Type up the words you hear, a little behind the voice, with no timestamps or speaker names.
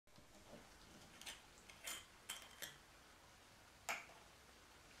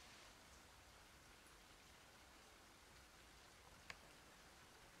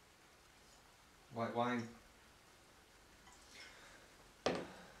white wine. I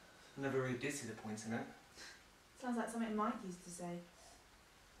never really did see the point in it. Sounds like something Mike used to say.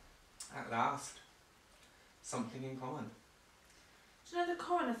 At last. Something in common. Do you know the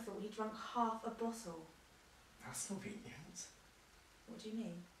coroner thought he drank half a bottle? That's convenient. What do you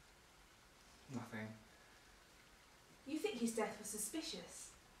mean? Nothing. You think his death was suspicious?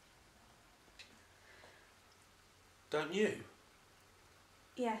 Don't you?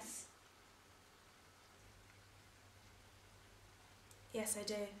 Yes. Yes, I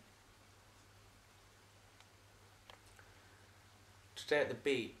do. Today at the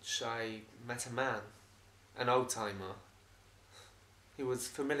beach, I met a man, an old-timer. He was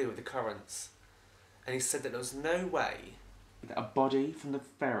familiar with the currents, and he said that there was no way that a body from the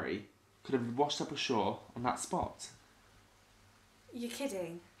ferry could have washed up ashore on that spot. You're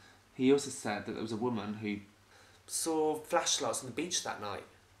kidding? He also said that there was a woman who saw flashlights on the beach that night.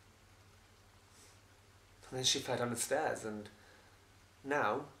 And then she fell down the stairs, and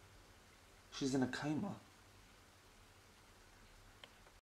now she's in a coma.